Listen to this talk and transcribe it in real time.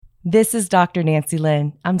This is Dr. Nancy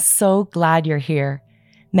Lin. I'm so glad you're here.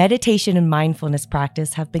 Meditation and mindfulness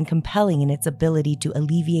practice have been compelling in its ability to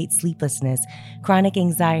alleviate sleeplessness, chronic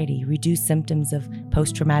anxiety, reduce symptoms of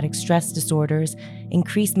post-traumatic stress disorders,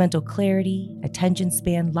 increase mental clarity, attention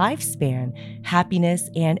span, lifespan,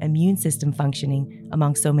 happiness, and immune system functioning,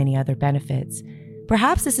 among so many other benefits.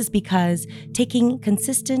 Perhaps this is because taking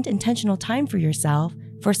consistent, intentional time for yourself,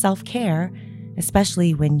 for self-care,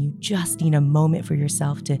 especially when you just need a moment for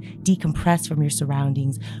yourself to decompress from your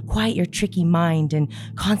surroundings, quiet your tricky mind, and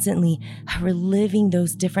constantly reliving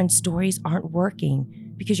those different stories aren't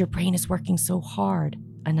working because your brain is working so hard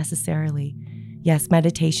unnecessarily. Yes,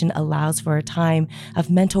 meditation allows for a time of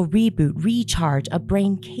mental reboot, recharge, a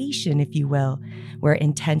braincation, if you will, where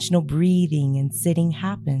intentional breathing and sitting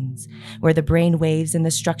happens, where the brain waves and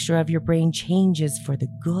the structure of your brain changes for the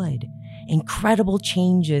good. Incredible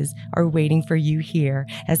changes are waiting for you here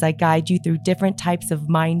as I guide you through different types of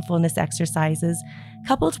mindfulness exercises,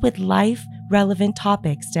 coupled with life-relevant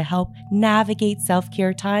topics to help navigate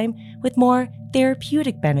self-care time with more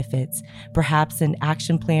therapeutic benefits, perhaps an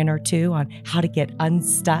action plan or two on how to get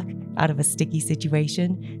unstuck out of a sticky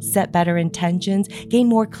situation, set better intentions, gain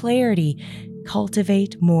more clarity,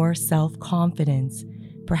 cultivate more self-confidence,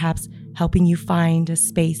 perhaps helping you find a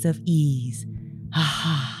space of ease.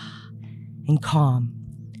 And calm,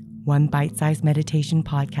 one bite-sized meditation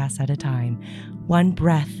podcast at a time, one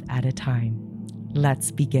breath at a time.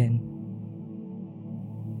 Let's begin.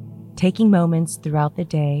 Taking moments throughout the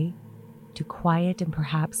day to quiet and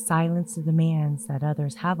perhaps silence the demands that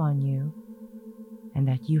others have on you and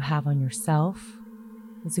that you have on yourself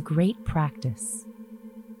is a great practice.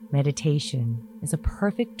 Meditation is a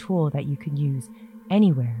perfect tool that you can use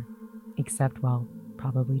anywhere, except while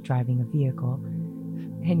probably driving a vehicle,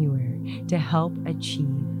 anywhere to help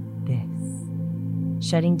achieve this.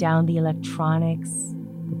 Shutting down the electronics,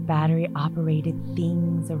 the battery-operated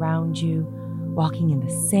things around you, walking in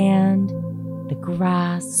the sand, the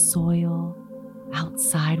grass, soil,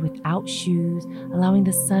 outside without shoes, allowing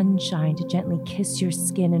the sunshine to gently kiss your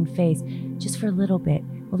skin and face just for a little bit.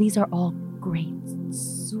 Well, these are all great,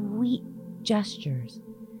 sweet gestures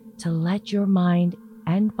to let your mind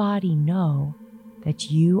and body know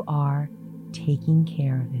that you are taking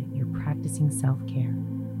care of it. You're practicing self-care.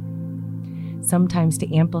 Sometimes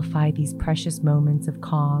to amplify these precious moments of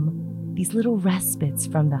calm, these little respites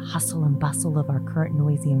from the hustle and bustle of our current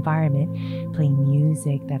noisy environment, playing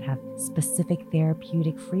music that have specific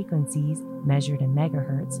therapeutic frequencies measured in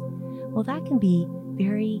megahertz, well, that can be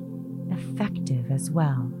very effective as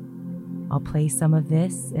well. I'll play some of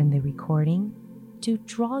this in the recording to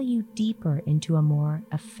draw you deeper into a more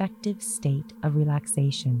effective state of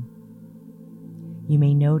relaxation. You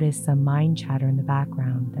may notice some mind chatter in the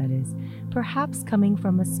background that is perhaps coming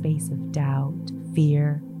from a space of doubt,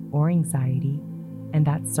 fear, or anxiety, and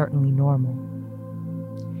that's certainly normal.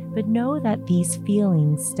 But know that these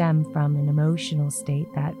feelings stem from an emotional state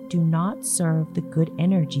that do not serve the good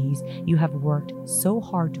energies you have worked so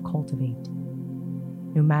hard to cultivate.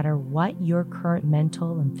 No matter what your current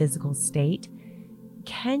mental and physical state,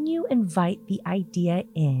 can you invite the idea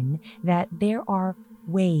in that there are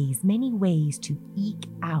many ways to eke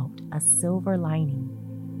out a silver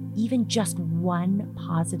lining, even just one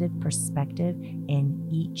positive perspective in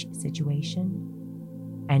each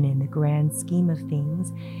situation? And in the grand scheme of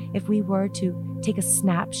things, if we were to take a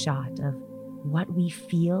snapshot of what we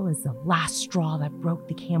feel is the last straw that broke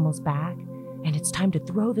the camel's back, and it's time to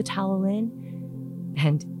throw the towel in,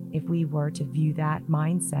 and if we were to view that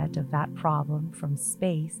mindset of that problem from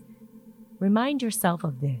space, remind yourself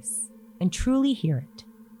of this and truly hear it.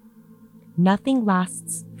 Nothing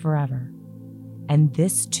lasts forever, and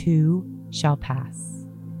this too shall pass.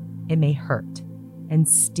 It may hurt and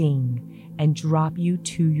sting and drop you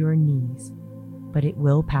to your knees, but it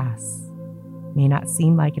will pass. May not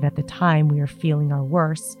seem like it at the time we are feeling our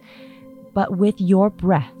worst, but with your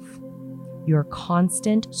breath, your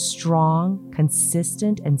constant, strong,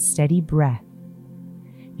 consistent, and steady breath,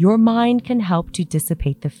 your mind can help to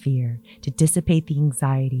dissipate the fear, to dissipate the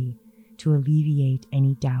anxiety, to alleviate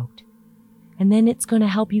any doubt. And then it's going to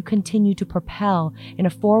help you continue to propel in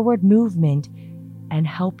a forward movement and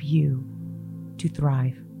help you to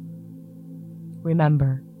thrive.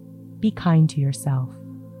 Remember, be kind to yourself,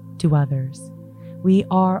 to others. We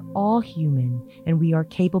are all human and we are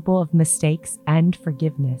capable of mistakes and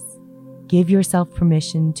forgiveness. Give yourself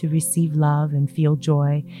permission to receive love and feel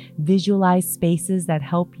joy. Visualize spaces that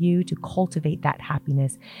help you to cultivate that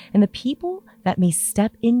happiness and the people that may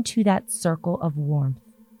step into that circle of warmth.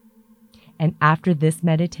 And after this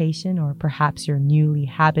meditation, or perhaps your newly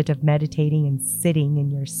habit of meditating and sitting in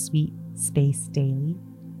your sweet space daily,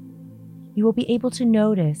 You will be able to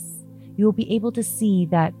notice, you will be able to see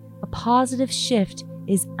that a positive shift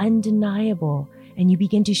is undeniable, and you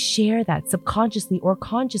begin to share that subconsciously or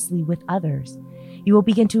consciously with others. You will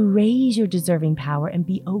begin to raise your deserving power and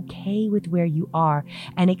be okay with where you are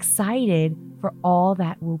and excited for all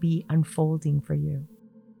that will be unfolding for you.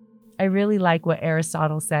 I really like what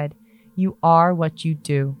Aristotle said. You are what you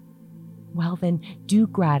do. Well, then do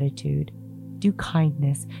gratitude, do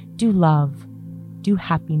kindness, do love, do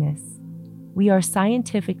happiness. We are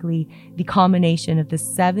scientifically the combination of the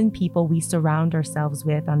 7 people we surround ourselves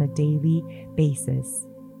with on a daily basis.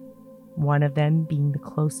 One of them being the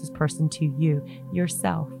closest person to you,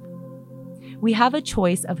 yourself. We have a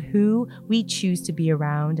choice of who we choose to be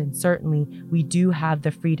around, and certainly we do have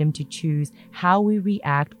the freedom to choose how we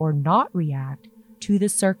react or not react to the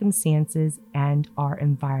circumstances and our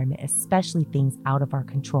environment, especially things out of our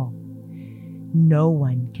control. No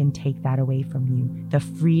one can take that away from you. The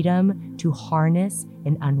freedom to harness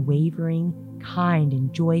an unwavering, kind,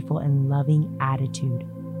 and joyful and loving attitude.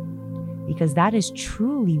 Because that is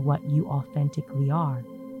truly what you authentically are.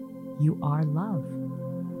 You are love.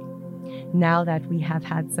 Now that we have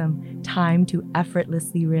had some time to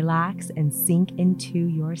effortlessly relax and sink into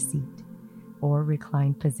your seat or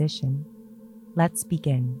reclined position, let's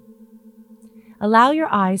begin. Allow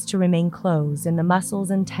your eyes to remain closed and the muscles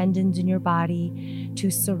and tendons in your body to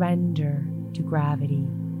surrender to gravity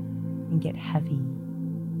and get heavy.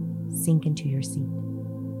 Sink into your seat.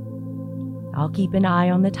 I'll keep an eye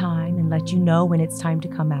on the time and let you know when it's time to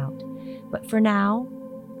come out. But for now,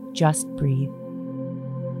 just breathe.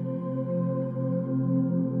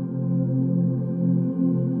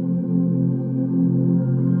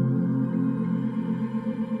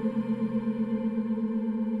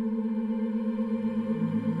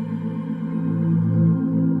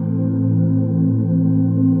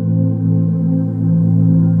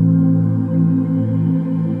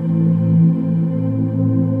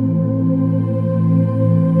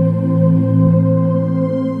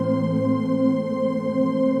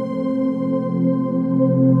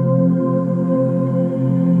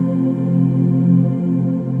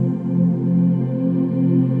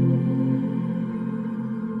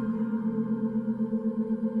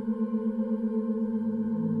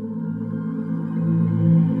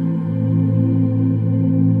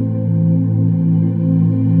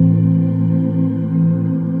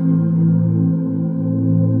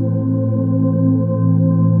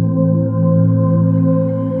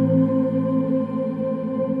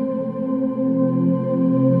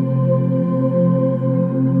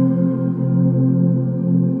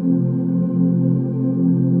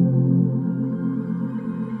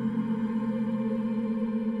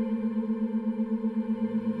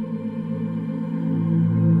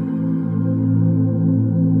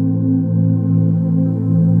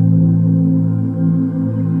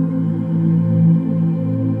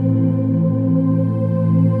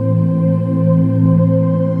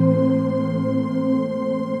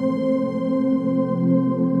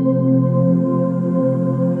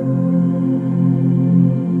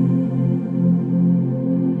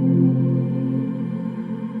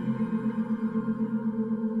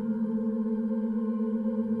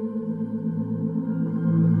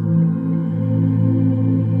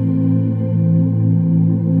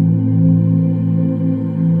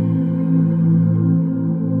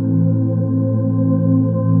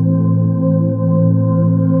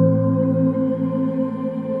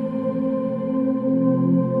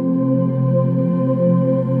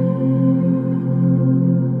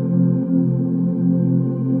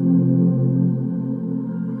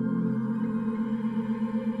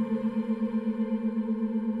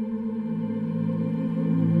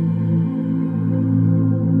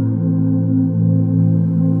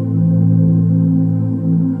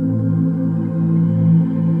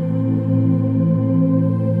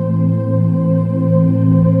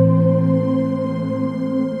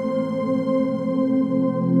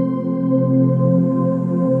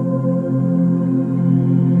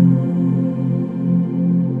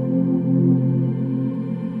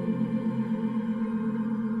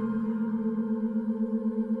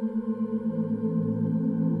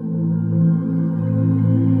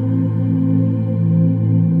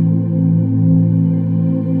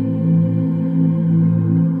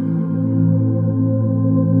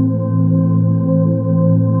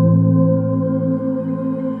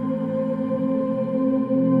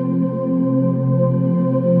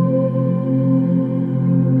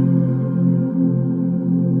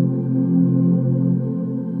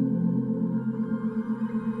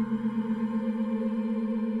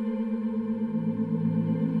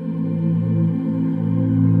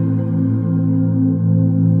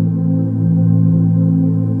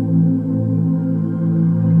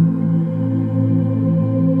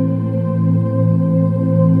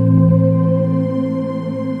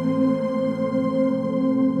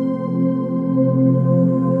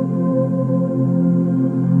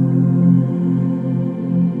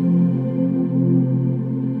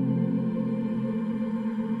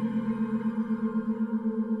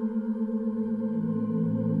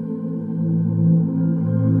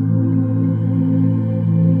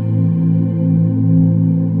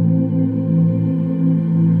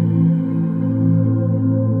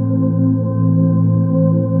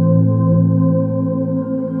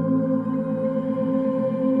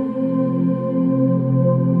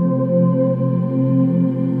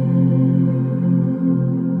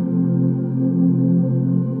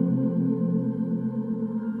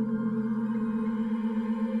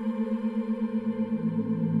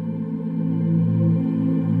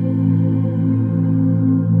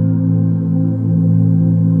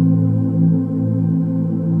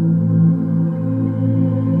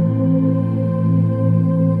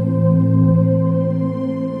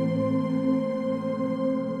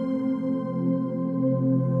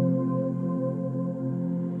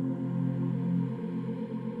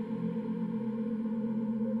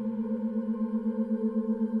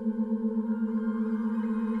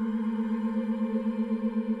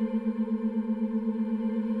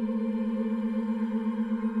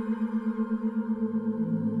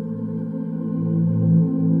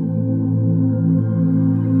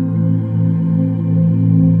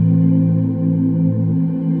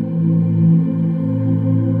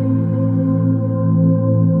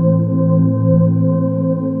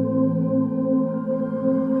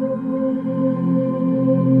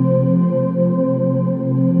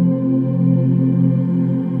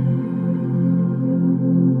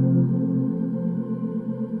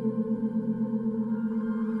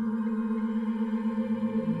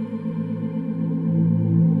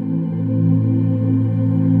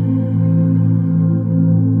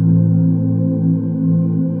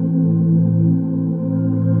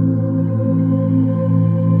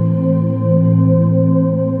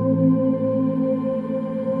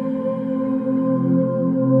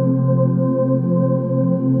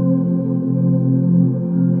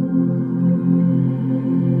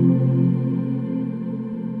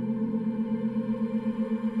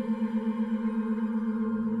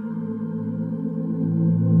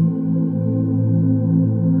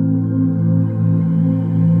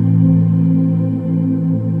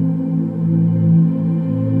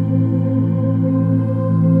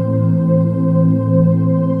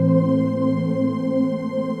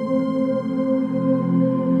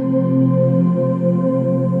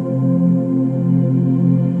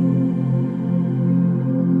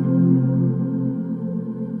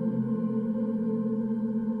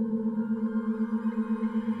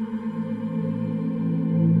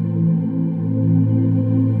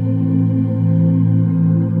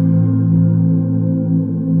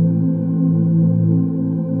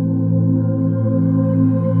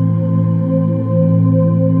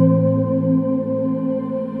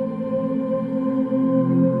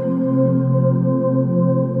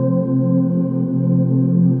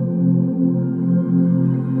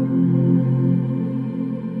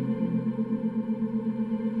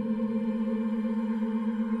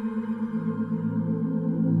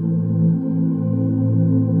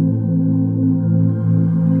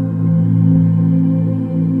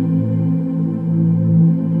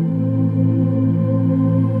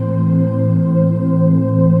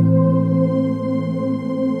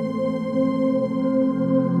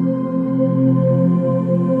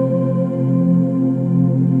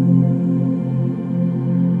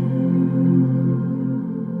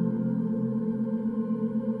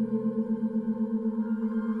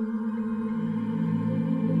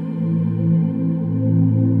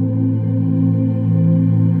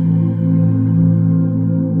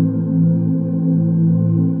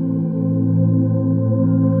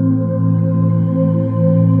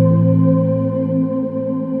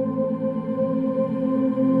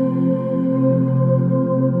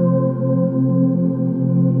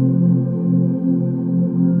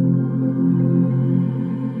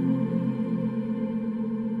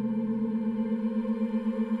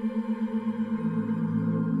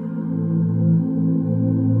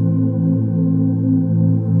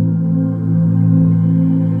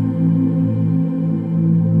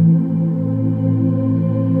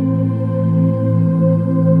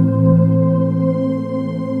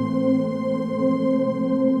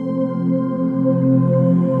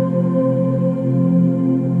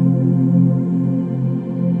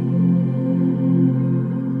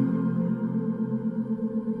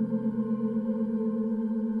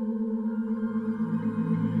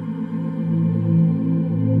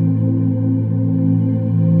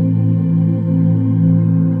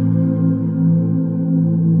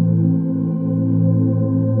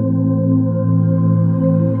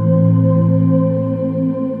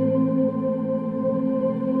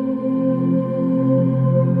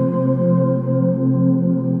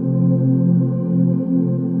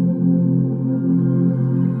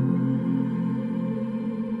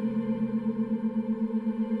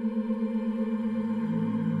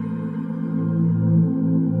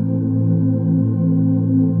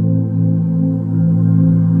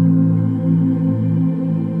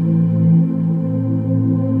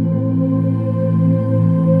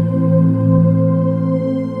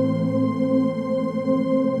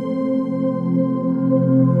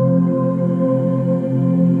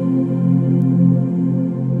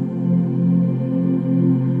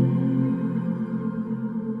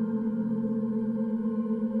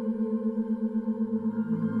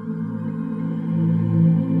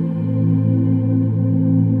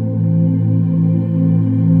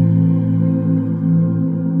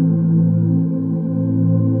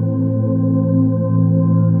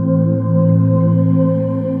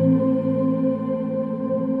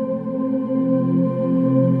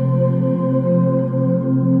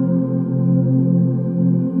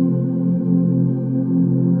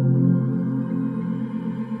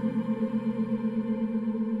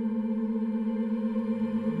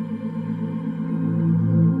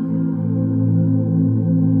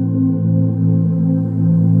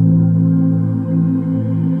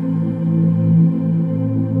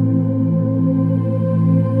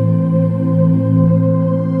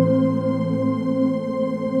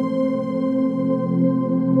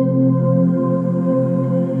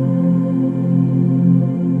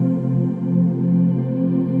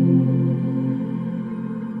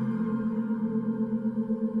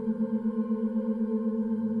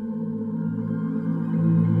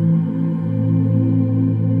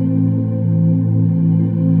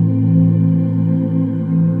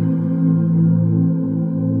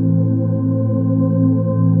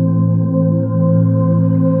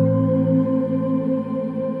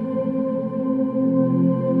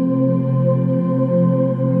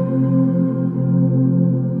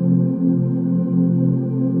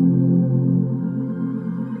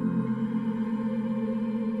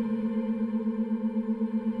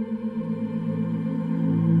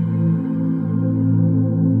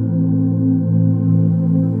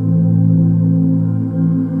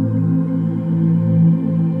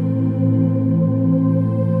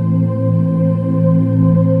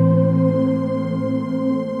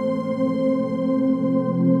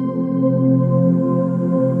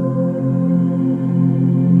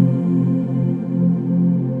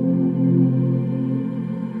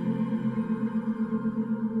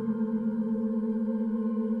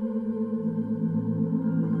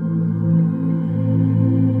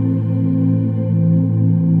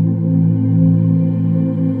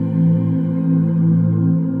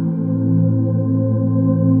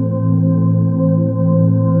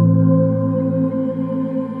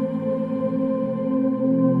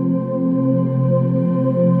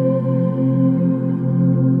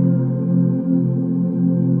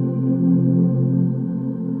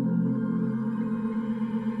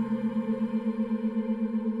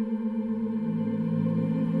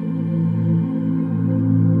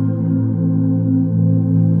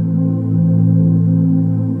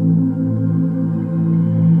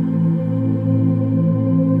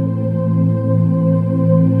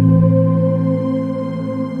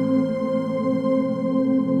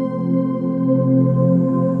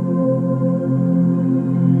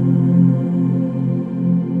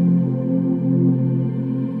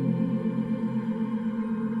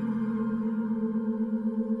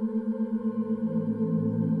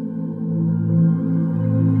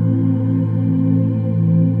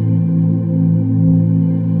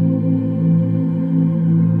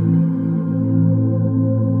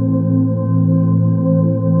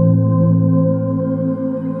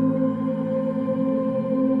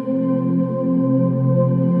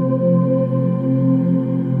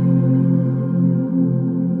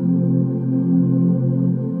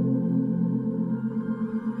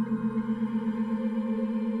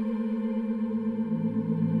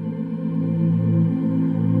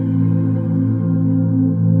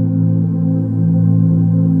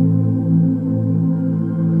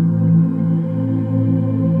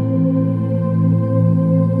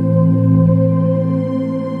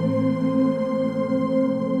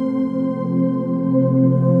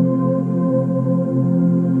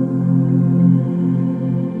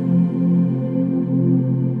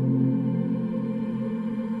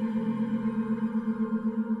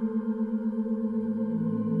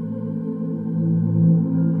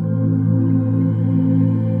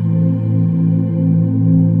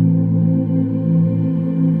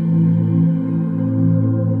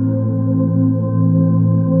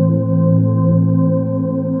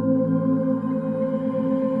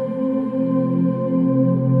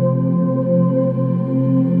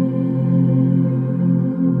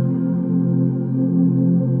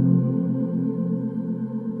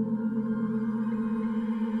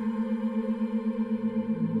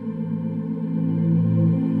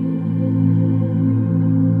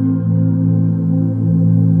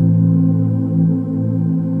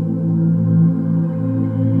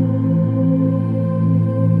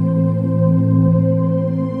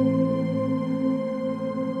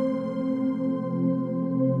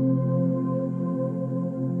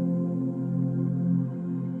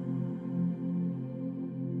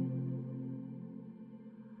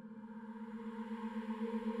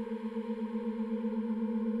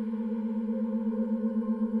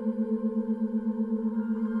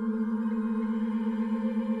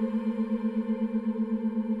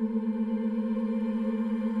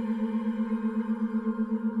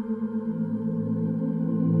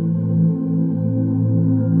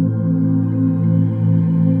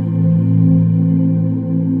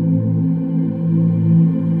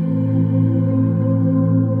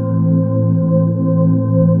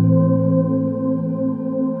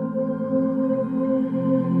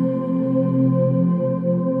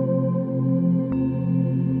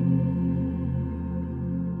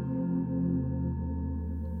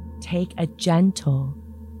 gentle,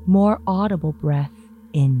 more audible breath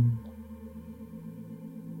in.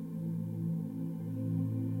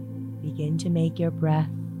 Begin to make your breath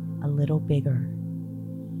a little bigger.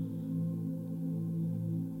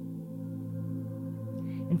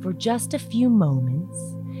 And for just a few moments,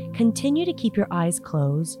 continue to keep your eyes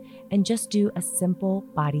closed and just do a simple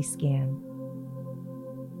body scan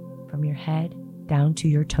from your head down to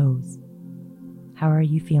your toes. How are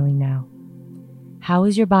you feeling now? How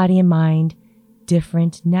is your body and mind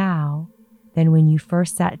different now than when you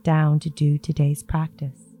first sat down to do today's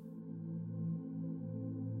practice?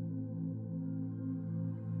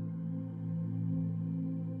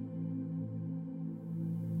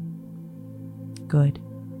 Good.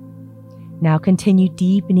 Now continue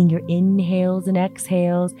deepening your inhales and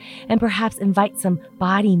exhales, and perhaps invite some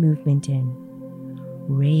body movement in.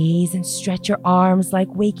 Raise and stretch your arms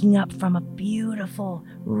like waking up from a beautiful,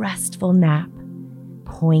 restful nap.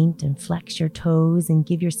 Point and flex your toes and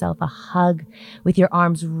give yourself a hug with your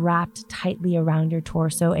arms wrapped tightly around your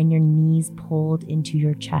torso and your knees pulled into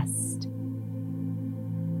your chest.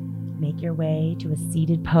 Make your way to a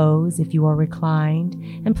seated pose if you are reclined,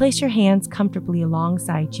 and place your hands comfortably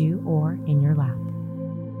alongside you or in your lap.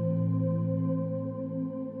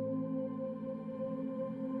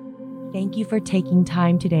 Thank you for taking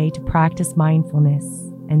time today to practice mindfulness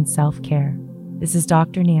and self-care. This is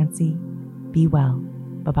Dr. Nancy. Be well.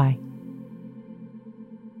 Bye-bye.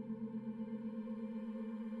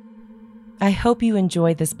 I hope you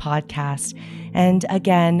enjoyed this podcast. And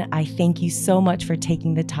again, I thank you so much for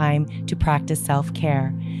taking the time to practice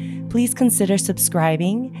self-care. Please consider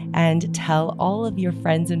subscribing and tell all of your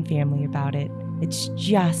friends and family about it. It's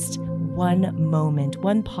just one moment,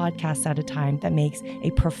 one podcast at a time that makes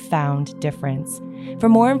a profound difference. For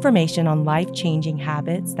more information on life-changing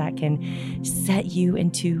habits that can set you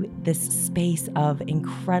into this space of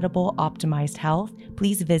incredible optimized health,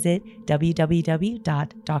 please visit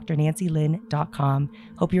www.drnancylynn.com.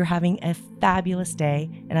 Hope you're having a fabulous day,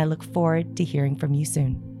 and I look forward to hearing from you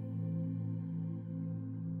soon.